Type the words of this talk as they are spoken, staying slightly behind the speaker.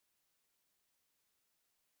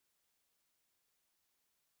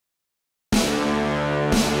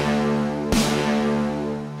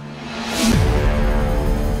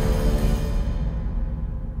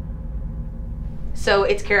So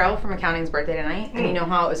it's Carol from accounting's birthday tonight, and you know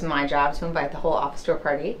how it was my job to invite the whole office to a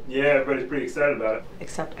party? Yeah, everybody's pretty excited about it.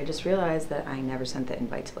 Except I just realized that I never sent the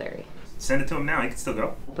invite to Larry. Send it to him now, he can still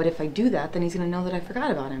go. But if I do that, then he's gonna know that I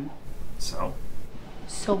forgot about him. So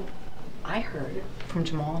I heard from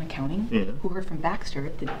Jamal in accounting, who heard from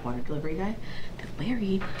Baxter, the water delivery guy, that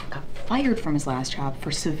Larry got fired from his last job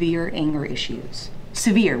for severe anger issues.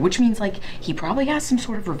 Severe, which means like he probably has some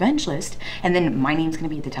sort of revenge list, and then my name's gonna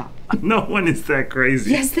be at the top. No one is that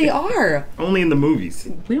crazy. Yes, they are. Only in the movies.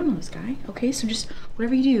 We don't know this guy, okay? So just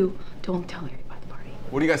whatever you do, don't tell Larry about the party.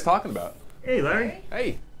 What are you guys talking about? Hey, Larry.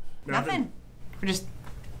 Hey. Nothing. We're just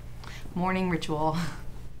morning ritual.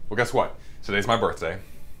 Well, guess what? Today's my birthday,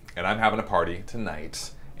 and I'm having a party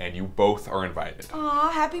tonight, and you both are invited. Aw,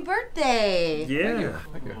 happy birthday. Yeah.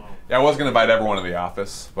 Thank you. Yeah, I was gonna invite everyone in the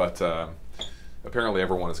office, but apparently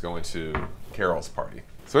everyone is going to Carol's party.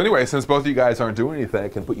 So anyway, since both of you guys aren't doing anything, I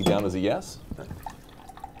can put you down as a yes.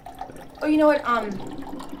 Oh, you know what?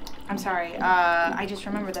 I'm sorry. I just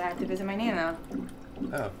remembered that I have to visit my Nana.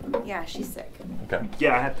 Oh. Yeah, she's sick. Okay.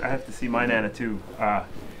 Yeah, I have to see my Nana too.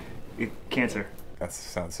 Cancer. That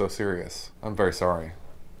sounds so serious. I'm very sorry.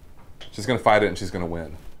 She's gonna fight it and she's gonna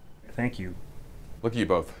win. Thank you. Look at you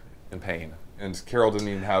both in pain. And Carol didn't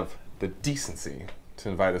even have the decency to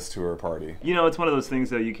invite us to her party. You know, it's one of those things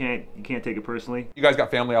that you can't take it personally. You guys got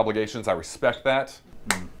family obligations, I respect that.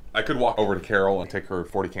 I could walk over to Carol and take her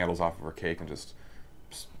 40 candles off of her cake and just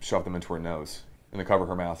shove them into her nose and then cover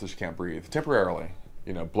her mouth so she can't breathe. Temporarily.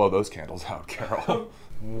 You know, blow those candles out, Carol.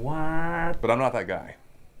 What? But I'm not that guy.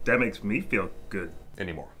 That makes me feel good.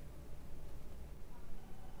 Anymore.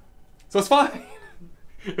 So it's fine.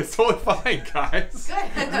 It's totally fine, guys. Good.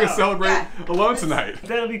 We're gonna celebrate alone tonight.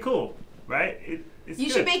 That'll be cool, right? It's You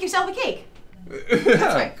good. should bake yourself a cake.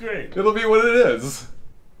 Yeah. right. Great. It'll be what it is.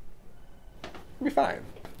 It'll be fine.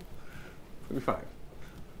 It'll be fine.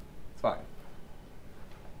 It's fine.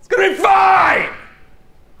 It's gonna be fine!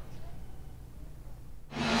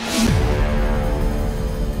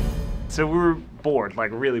 So we were bored,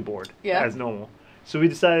 like really bored, as normal. So we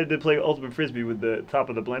decided to play Ultimate Frisbee with the top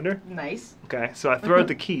of the blender. Nice. Okay, so I throw out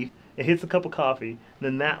the key, it hits a cup of coffee,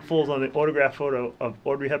 then that falls on the autographed photo of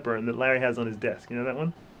Audrey Hepburn that Larry has on his desk. You know that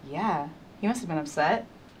one? Yeah. He must have been upset.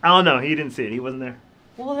 I don't know, he didn't see it, he wasn't there.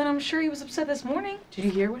 Well, then I'm sure he was upset this morning. Did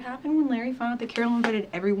you hear what happened when Larry found out that Carol invited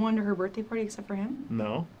everyone to her birthday party except for him?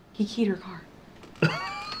 No. He keyed her car.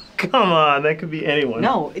 Come on, that could be anyone.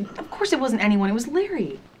 No, of course it wasn't anyone. It was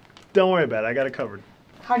Larry. Don't worry about it, I got it covered.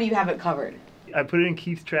 How do you have it covered? I put it in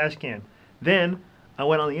Keith's trash can. Then I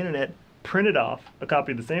went on the internet, printed off a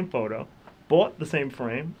copy of the same photo, bought the same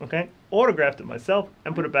frame, okay, autographed it myself,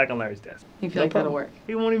 and put it back on Larry's desk. You feel like that'll work?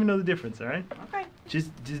 He won't even know the difference, all right? Okay.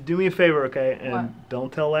 Just do me a favor, okay, and What?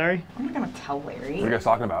 don't tell Larry. I'm not gonna tell Larry. What are you guys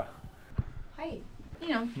talking about? Hi. You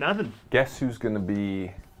know. Nothing. Guess who's gonna be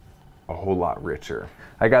a whole lot richer?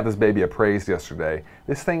 I got this baby appraised yesterday.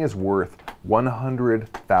 This thing is worth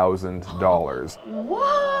 $100,000.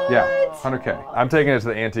 What? Yeah, 100K. I'm taking it to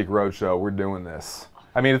the Antique Roadshow. We're doing this.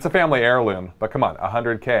 I mean, it's a family heirloom, but come on,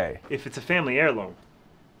 100K. If it's a family heirloom,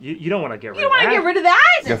 you don't want to get rid You of don't that. want to get rid of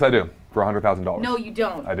that? Yes, I do. For $100,000. No, you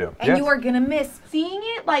don't. I do. And Yes. you are gonna miss seeing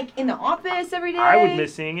it, like in the office every day. I would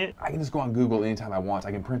miss seeing it. I can just go on Google anytime I want.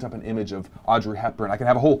 I can print up an image of Audrey Hepburn. I can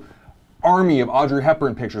have a whole army of Audrey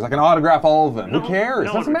Hepburn pictures. I can autograph all of them. No, Who cares?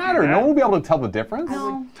 no one Doesn't would do matter. that. No one will be able to tell the difference.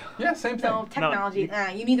 No. Yeah, same thing. No, technology.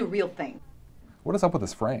 You need the real thing. What is up with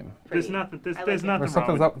this frame? There's Pretty. nothing. There's I like nothing it. There's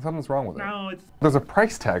wrong with it. something's wrong with it. No, it's. There's a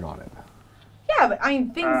price tag on it. Yeah, but I mean,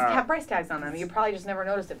 things have price tags on them. You probably just never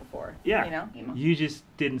noticed it before. Yeah. You know? You just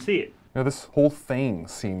didn't see it. You know, this whole thing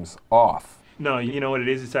seems off. No, you know what it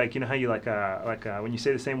is? It's like, you know how you like when you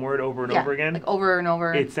say the same word over and over again? Like over and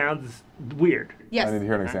over. It sounds weird. Yes. I need to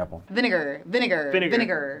hear an example. Vinegar, vinegar, Vinegar.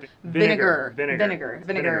 vinegar, Vinegar. vinegar, vinegar,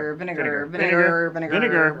 vinegar, vinegar, Vinegar. vinegar,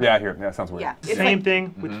 Vinegar. Yeah, I hear it. Yeah, it sounds weird. Yeah. It's Same like,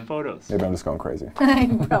 thing with photos. Maybe I'm just going crazy.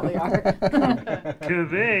 You probably are.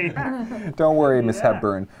 Could be. Don't worry, Miss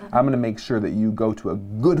Hepburn. I'm going to make sure that you go to a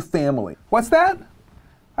good family. What's that?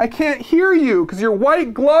 I can't hear you because your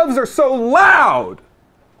white gloves are so loud.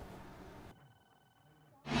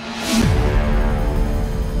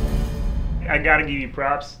 I gotta give you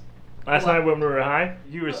props. Last night when we were high,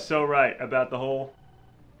 you were so right about the whole.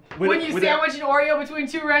 When you sandwich an Oreo between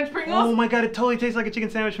two ranch Pringles? Oh my god, it totally tastes like a chicken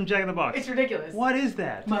sandwich from Jack in the Box. It's ridiculous. What is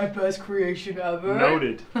that? My best creation ever.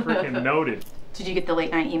 Noted. Freaking noted. Did you get the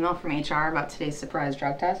late night email from HR about today's surprise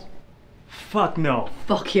drug test? Fuck no.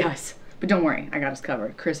 Fuck yes. But don't worry, I got us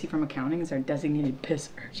covered. Chrissy from accounting is our designated pisser.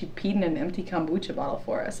 She peed in an empty kombucha bottle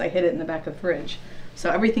for us. I hid it in the back of the fridge. So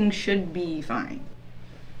everything should be fine.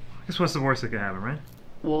 Guess what's the worst that could happen, right?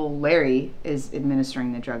 Well, Larry is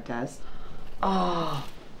administering the drug test. Oh,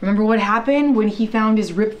 remember what happened when he found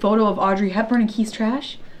his ripped photo of Audrey Hepburn in Keith's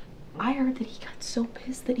trash? I heard that he got so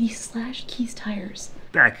pissed that he slashed Keith's tires.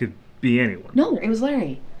 That could be anyone. No, it was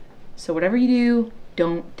Larry. So whatever you do,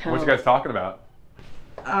 don't tell. What you guys talking about?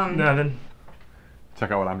 Nothing.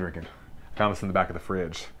 Check out what I'm drinking. Found this in the back of the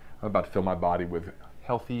fridge. I'm about to fill my body with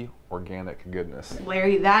healthy, organic goodness.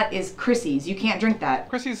 Larry, that is Chrissy's. You can't drink that.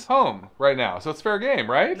 Chrissy's home right now, so it's fair game,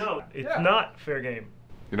 right? No, it's not fair game.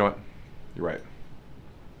 You know what? You're right.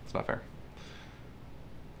 It's not fair.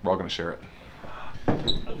 We're all gonna share it.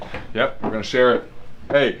 Yep, we're gonna share it.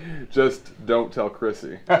 Hey, just don't tell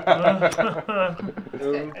Chrissy. None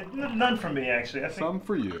for me, actually. I think, Some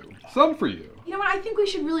for you. Some for you. You know what? I think we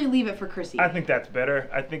should really leave it for Chrissy. I think that's better.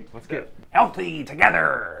 I think Let's get healthy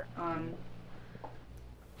together.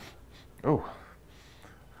 Oh.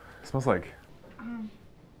 It smells like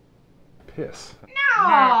piss.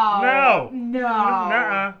 No. No.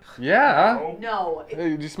 Nuh-uh. Yeah. No. Hey,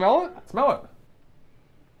 did you smell it? Smell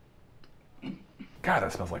it. God,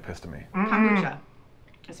 that smells like piss to me. Kombucha.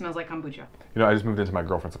 It smells like kombucha. You know, I just moved into my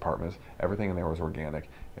girlfriend's apartment. Everything in there was organic,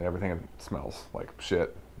 and everything smells like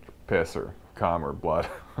shit, piss, or cum, or blood.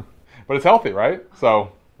 But it's healthy, right?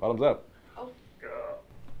 So, bottoms up.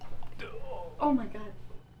 Oh my god.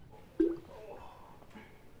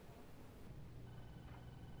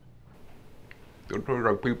 Don't taste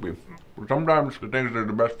like pee-pee. Sometimes the things that are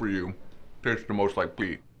the best for you taste the most like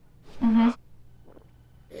pee.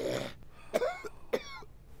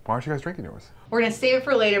 Why aren't you guys drinking yours? We're gonna save it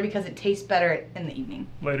for later because it tastes better in the evening.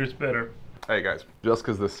 Later's better. Hey guys, just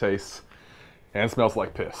because this tastes and smells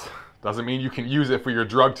like piss doesn't mean you can use it for your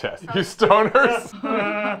drug test. You stoners.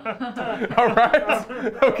 All right?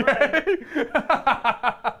 Okay?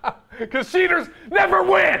 Because cheaters never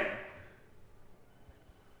win!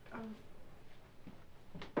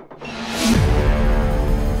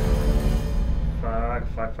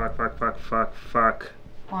 Fuck.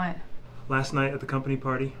 What? Last night at the company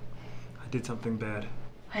party, I did something bad.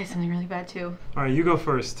 I did something really bad too. All right, you go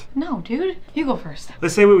first. No, dude. You go first.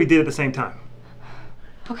 Let's say what we did at the same time.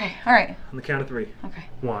 Okay, alright. On the count of 3. Okay.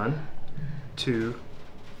 1, 2,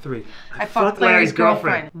 3. I fucked Larry's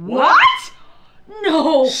girlfriend. What?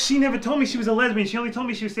 No! She never told me she was a lesbian. She only told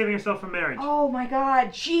me she was saving herself for marriage. Oh my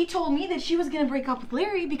god. She told me that she was gonna break up with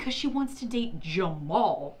Larry because she wants to date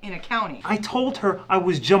Jamal in accounting. I told her I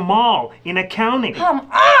was Jamal in accounting.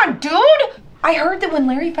 Come on, dude! I heard that when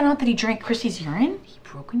Larry found out that he drank Chrissy's urine, he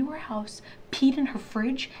broke into her house, peed in her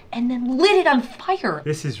fridge, and then lit it on fire.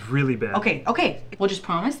 This is really bad. Okay. We'll just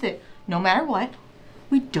promise that no matter what,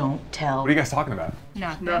 we don't tell. What are you guys talking about?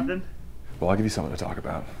 Nothing. Well, I'll give you something to talk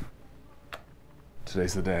about.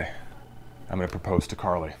 Today's the day. I'm going to propose to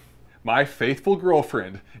Carly. My faithful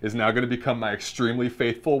girlfriend is now going to become my extremely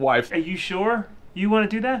faithful wife. Are you sure you want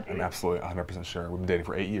to do that? I'm absolutely 100% sure. We've been dating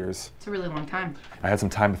for 8 years. It's a really long time. I had some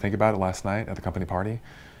time to think about it last night at the company party.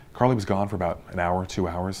 Carly was gone for about an hour, 2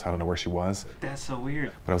 hours. I don't know where she was. That's so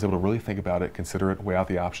weird. But I was able to really think about it, consider it, weigh out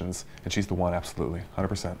the options, and she's the one, absolutely,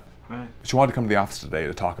 100%. Right. She wanted to come to the office today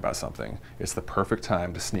to talk about something. It's the perfect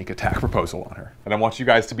time to sneak attack proposal on her. And I want you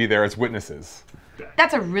guys to be there as witnesses.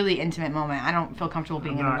 That's a really intimate moment. I don't feel comfortable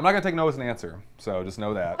being in it. I'm not gonna take no as an answer, so just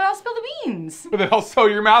know that. But I'll spill the beans. But then I'll sew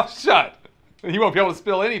your mouth shut. And you won't be able to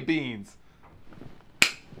spill any beans.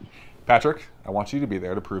 Patrick, I want you to be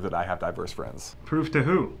there to prove that I have diverse friends. Proof to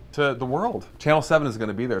who? To the world. Channel 7 is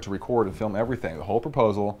gonna be there to record and film everything, the whole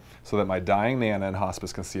proposal, so that my dying Nana in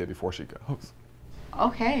hospice can see it before she goes.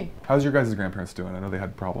 Okay. How's your guys' grandparents doing? I know they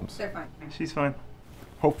had problems. They're fine. She's fine.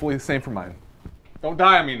 Hopefully the same for mine. Don't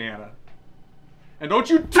die on me, Nana. And don't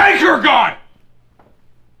you take her gun!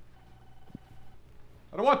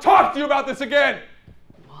 I don't want to talk to you about this again!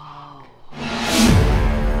 Whoa.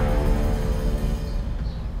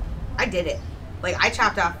 I did it. Like, I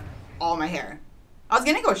chopped off all my hair. I was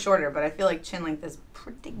gonna go shorter, but I feel like chin length is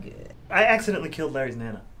pretty good. I accidentally killed Larry's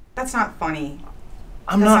Nana. That's not funny.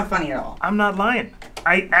 That's not funny at all. I'm not lying.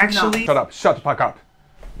 I actually... Shut up. Shut the fuck up.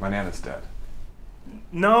 My Nana's dead.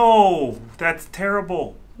 No, that's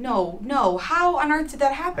terrible. No. How on earth did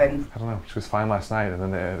that happen? I don't know. She was fine last night, and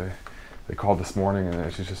then they called this morning, and they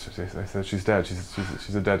said she's dead.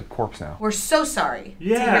 She's a dead corpse now. We're so sorry. to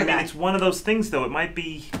Yeah, hear I mean, that. it's one of those things, though. It might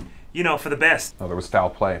be, you know, for the best. No, there was foul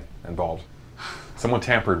play involved. Someone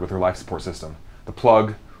tampered with her life support system. The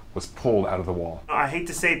plug was pulled out of the wall. I hate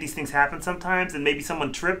to say it, these things happen sometimes, and maybe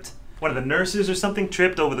someone tripped. One of the nurses or something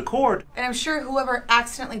tripped over the cord. And I'm sure whoever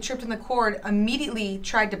accidentally tripped on the cord immediately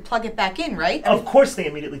tried to plug it back in, right? Of course they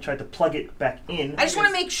immediately tried to plug it back in. I just want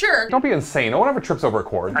to make sure. Don't be insane. No one ever trips over a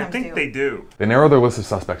cord. I think they do. They narrow their list of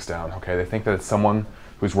suspects down, okay? They think that it's someone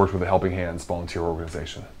who's worked with the Helping Hands volunteer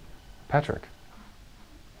organization. Patrick,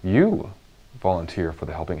 you volunteer for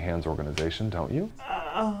the Helping Hands organization, don't you?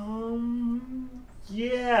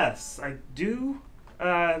 Yes, I do.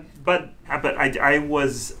 But I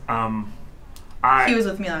was, He was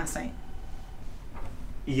with me last night.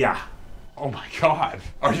 Yeah. Oh my God.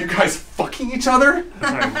 Are you guys fucking each other?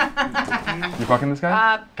 Sorry. You fucking this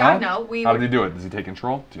guy? God, no. How did he do it? Does he take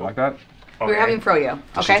control? Do you like that? We were having froyo,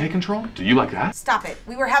 Does she okay? take control? Do you like that? Stop it.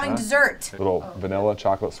 We were having dessert. Little vanilla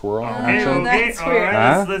chocolate swirl Okay, action? that's all weird.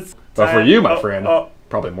 right, Huh? let's But for you, my oh, friend, oh,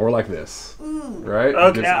 probably more like this. Right?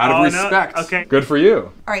 Okay, Just out of no, respect. okay. Good for you.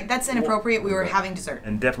 All right, that's inappropriate. We were having dessert.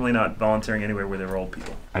 And definitely not volunteering anywhere where there were old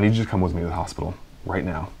people. I need you to come with me to the hospital right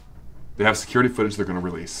now. They have security footage they're going to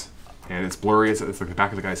release. And it's blurry, it's like the back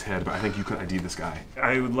of the guy's head, but I think you could ID this guy.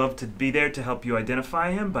 I would love to be there to help you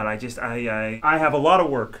identify him, but I have a lot of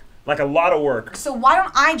work. Like a lot of work. So why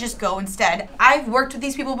don't I just go instead? I've worked with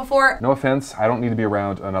these people before. No offense, I don't need to be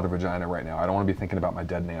around another vagina right now. I don't want to be thinking about my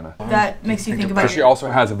dead Nana. That makes you think about Because she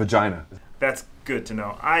also has a vagina. That's good to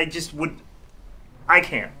know. I can't.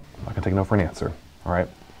 I'm not gonna take no for an answer, all right?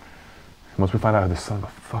 Once we find out who this son of a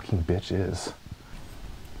fucking bitch is,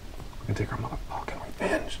 we're gonna take our motherfucking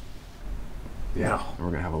revenge. Yeah, No. and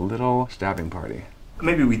we're gonna have a little stabbing party.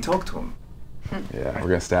 Maybe we talk to him. Yeah, we're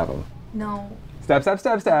gonna stab him. No. Stab, stab,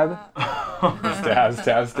 stab, stab. Stab,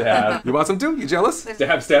 stab, stab. You want some too? You jealous?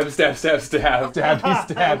 Stab, stab, stab, stab, stab. Stabby,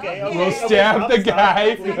 stab. Okay, We'll stab the guy.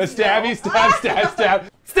 A stabby, stab, stab, stab.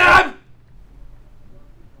 Stab!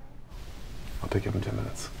 I'll pick you up in 10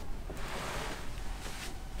 minutes.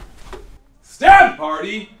 Stab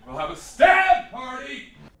party! We'll have a stab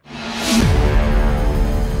party!